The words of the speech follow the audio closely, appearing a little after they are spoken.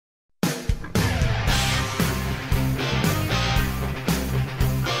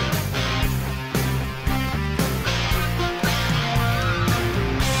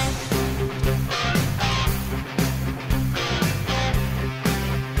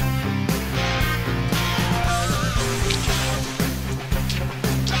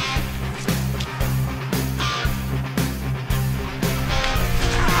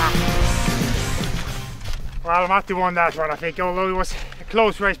Well, Matti won that one, I think, although it was a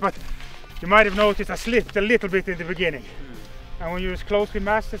close race, but you might have noticed I slipped a little bit in the beginning. And when you're as close with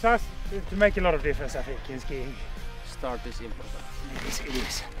masters as us, it can make a lot of difference, I think, in skiing. Start is important. It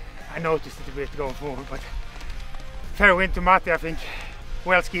is. I noticed it a bit going forward, but fair win to Matti, I think.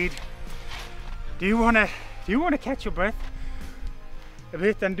 Well skied. Do you wanna catch your breath a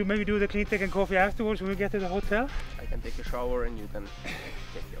bit and maybe do the Cleantech and Coffee afterwards when we get to the hotel? I can take a shower and you can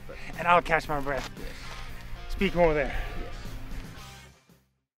take your breath. And I'll catch my breath. Yes. Speak more there.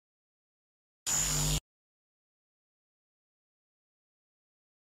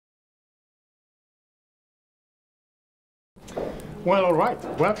 Yes. Well, all right.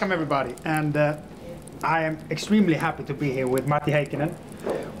 Welcome everybody, and I am extremely happy to be here with Matti Heikkinen,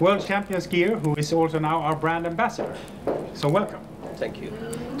 world champion skier, who is also now our brand ambassador. So welcome. Thank you.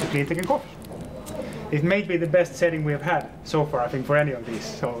 To Cleantech and Coffee. It may be the best setting we have had so far, I think, for any of these,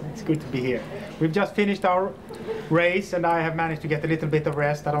 so it's good to be here. We've just finished our race and I have managed to get a little bit of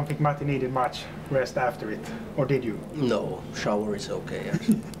rest. I don't think Matti needed much rest after it, or did you? No, shower is okay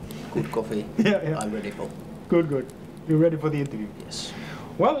actually. Good coffee. Yeah. I'm ready for. Good. You're ready for the interview? Yes.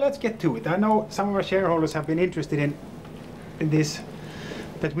 Well, let's get to it. I know some of our shareholders have been interested in this,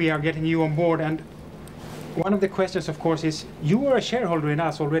 that we are getting you on board, and one of the questions, of course, is you were a shareholder in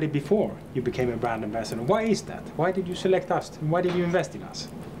us already before you became a brand ambassador. Why is that? Why did you select us? Why did you invest in us?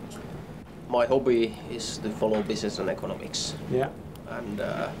 My hobby is to follow business and economics. Yeah. And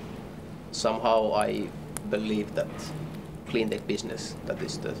somehow I believe that Cleantech business, that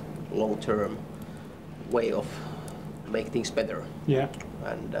is the long-term way of make things better. Yeah.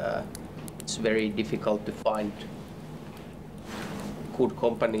 And it's very difficult to find good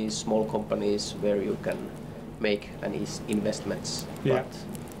companies, small companies where you can make any investments. Yeah. But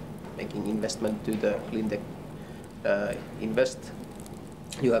making investment to the Cleantech invest,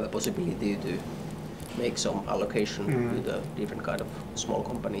 you have a possibility to make some allocation to the different kind of small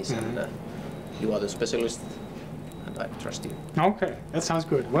companies, and you are the specialist, and I trust you. Okay, that sounds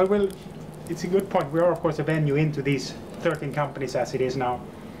good. Well, it's a good point. We are, of course, a venue into these 13 companies as it is now,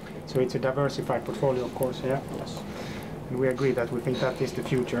 so it's a diversified portfolio, of course. Yeah. Yes. And we agree that we think that is the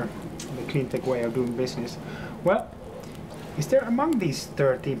future, the Cleantech way of doing business. Well, is there among these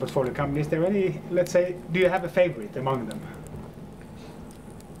 13 portfolio companies, is there any, let's say, do you have a favorite among them?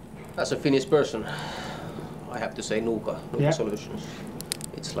 As a Finnish person, I have to say Nuuka Yeah. Solutions.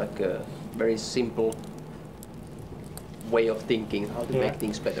 It's like a very simple way of thinking how to make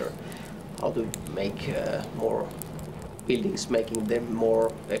things better, how to make more buildings, making them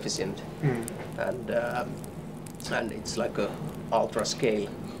more efficient, and it's like a ultra scale.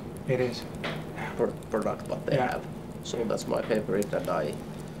 It is. Product what they have. So that's my favorite, and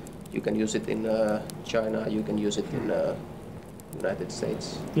you can use it in China, you can use it in United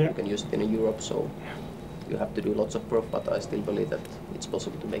States, you can use it in Europe, so you have to do lots of work, but I still believe that it's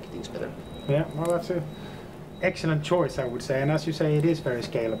possible to make things better. Yeah, well, that's an excellent choice, I would say, and as you say, it is very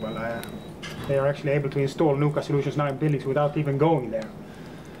scalable. They are actually able to install Nuuka Solutions now in buildings without even going there,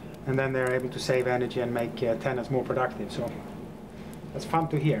 and then they're able to save energy and make tenants more productive, so that's fun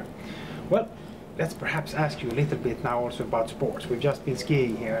to hear. Well, let's perhaps ask you a little bit now also about sports. We've just been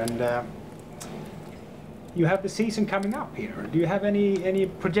skiing here, and you have the season coming up here. Do you have any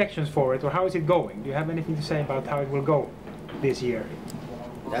projections for it, or how is it going? Do you have anything to say about how it will go this year?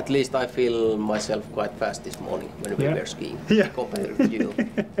 At least I feel myself quite fast this morning when we were skiing compared to you.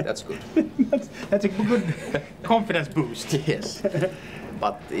 That's good. that's a good confidence boost. Yes.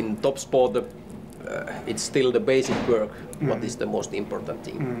 But in top sport, it's still the basic work what is the most important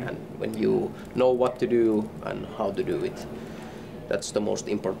thing. And when you know what to do and how to do it, that's the most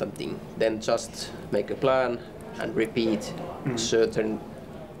important thing. Then just make a plan and repeat certain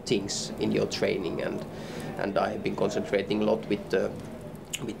things in your training. And I've been concentrating a lot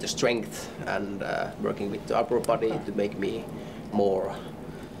with the strength and working with the upper body to make me more.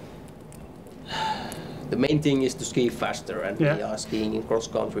 The main thing is to ski faster, and we are skiing in cross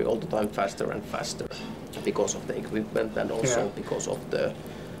country all the time faster and faster because of the equipment and also because of the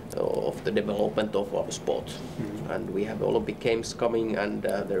development of our sport. And we have Olympic Games coming, and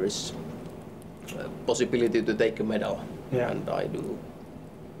there is a possibility to take a medal, and I do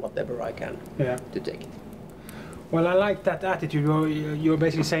whatever I can to take it. Well, I like that attitude. You're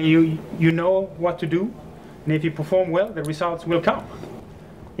basically saying you know what to do, and if you perform well, the results will come,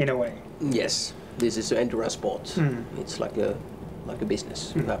 in a way. Yes, this is an endurance sport. It's like a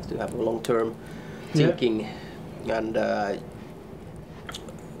business. You have to have a long-term thinking, and I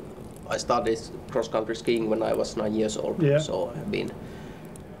started cross-country skiing when I was 9 years old. So I've been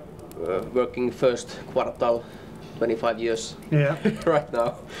working first quartal 25 years Yeah. right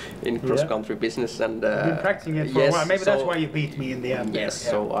now in cross-country business, and You've been practicing it for a while. Maybe that's why you beat me in the end. Yes,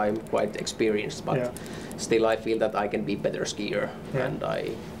 so I'm quite experienced, but still I feel that I can be better skier, and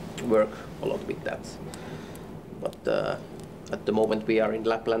I work a lot with that. But at the moment we are in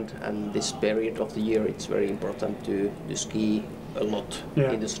Lapland, and this period of the year it's very important to ski a lot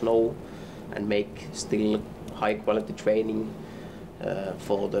in the snow and make still high quality training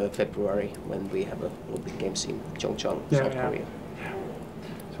for the February when we have Olympic Games in Pyeongchang, South Korea.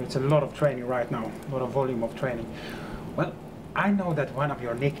 So it's a lot of training right now, a lot of volume of training. Well, I know that one of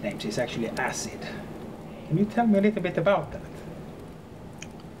your nicknames is actually Acid. Can you tell me a little bit about that?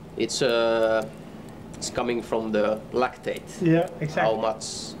 It's coming from the lactate. Yeah, exactly. How much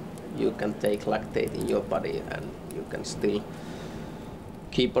you can take lactate in your body, and you can still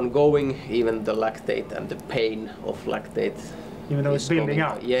keep on going, even the lactate and the pain of lactate. Even though it's building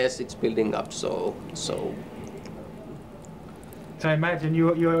up. Yes, it's building up. So I imagine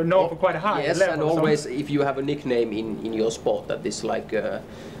you're known for quite a high level. Yes, and always if you have a nickname in your sport, that is like a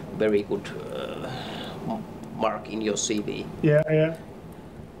very good mark in your CV. Yeah.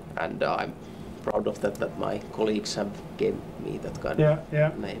 And I'm proud of that my colleagues have gave me that kind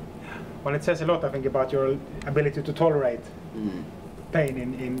of name. Well, it says a lot, I think, about your ability to tolerate pain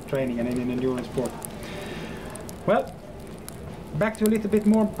in training and in endurance sport. Well, back to a little bit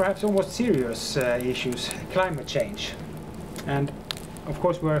more, perhaps almost serious issues, climate change. And of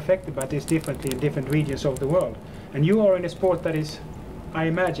course we're affected by this differently in different regions of the world. And you are in a sport that is, I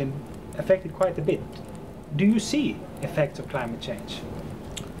imagine, affected quite a bit. Do you see effects of climate change?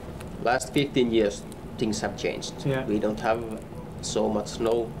 Last 15 years things have changed. Yeah. We don't have so much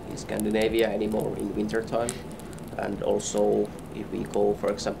snow in Scandinavia anymore in winter time. And also if we go, for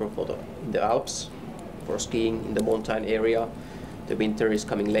example, in the Alps for skiing in the mountain area, the winter is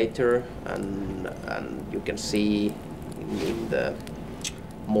coming later, and you can see in the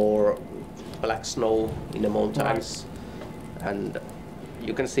more black snow in the mountains, and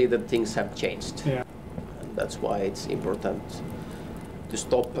you can see that things have changed. Yeah. And that's why it's important to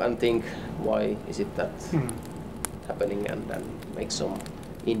stop and think, why is it that happening, and make some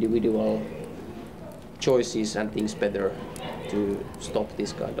individual choices and things better to stop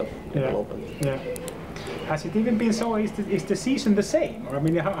this kind of development. Yeah. Has it even been so? Is the season the same? Or I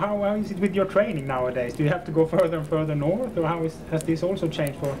mean, how is it with your training nowadays? Do you have to go further and further north, or has this also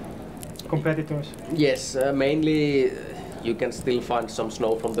changed for competitors? Yes, mainly you can still find some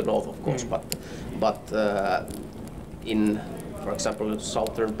snow from the north, of course, but in, for example,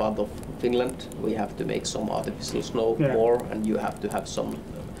 southern part of Finland, we have to make some artificial snow more, and you have to have some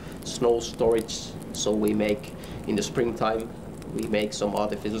snow storage. So we make in the springtime, we make some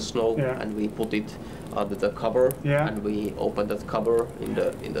artificial snow and we put it under the cover, and we open that cover in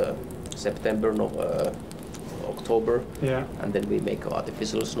the September, October, and then we make an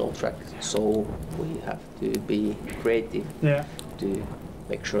artificial snow track. So we have to be creative to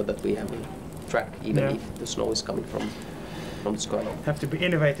make sure that we have a track, even if the snow is coming from the sky. Have to be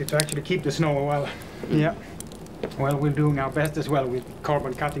innovative to actually keep the snow well. Yeah. Well, we're doing our best as well with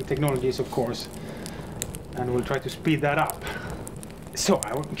carbon cutting technologies, of course, and we'll try to speed that up. So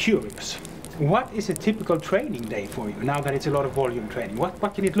I'm curious, what is a typical training day for you now that it's a lot of volume training?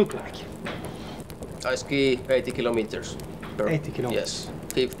 What can it look like? I ski 80 kilometers. 80 kilometers?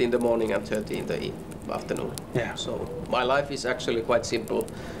 Yes, 50 in the morning and 30 in the afternoon. Yeah. So my life is actually quite simple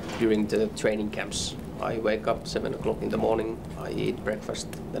during the training camps. I wake up 7 o'clock in the morning, I eat breakfast,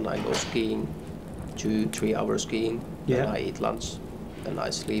 then I go skiing, 2-3 hours skiing, then I eat lunch, then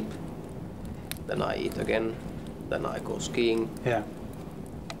I sleep, then I eat again, then I go skiing.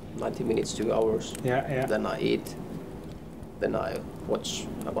 90 minutes, 2 hours. Then I eat. Then I watch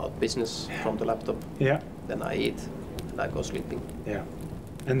about business from the laptop. Then I eat, and I go sleeping.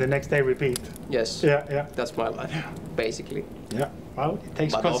 And the next day repeat. Yes. That's my life, basically. Well, it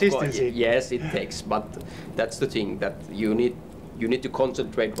takes consistency. Yes, it takes. But that's the thing, that you need to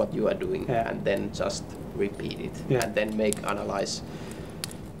concentrate what you are doing, and then just repeat it, and then analyze.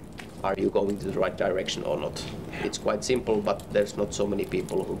 Are you going to the right direction or not? It's quite simple, but there's not so many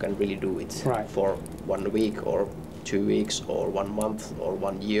people who can really do it for 1 week or 2 weeks or 1 month or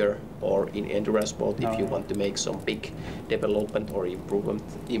 1 year, or in endurance sport, if you want to make some big development or improvement,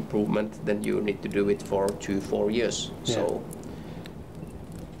 then you need to do it for 2-4 years. So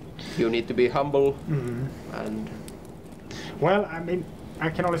you need to be humble and. Well, I mean,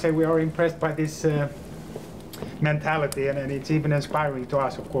 I can only say we are impressed by this mentality, and it's even inspiring to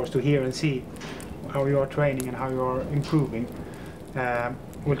us, of course, to hear and see how you are training and how you are improving.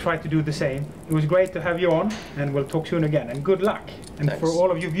 We'll try to do the same. It was great to have you on, and we'll talk soon again, and good luck. And for all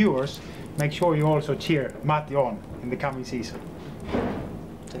of you viewers, make sure you also cheer Matti on in the coming season.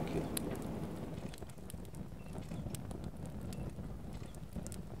 Thank you.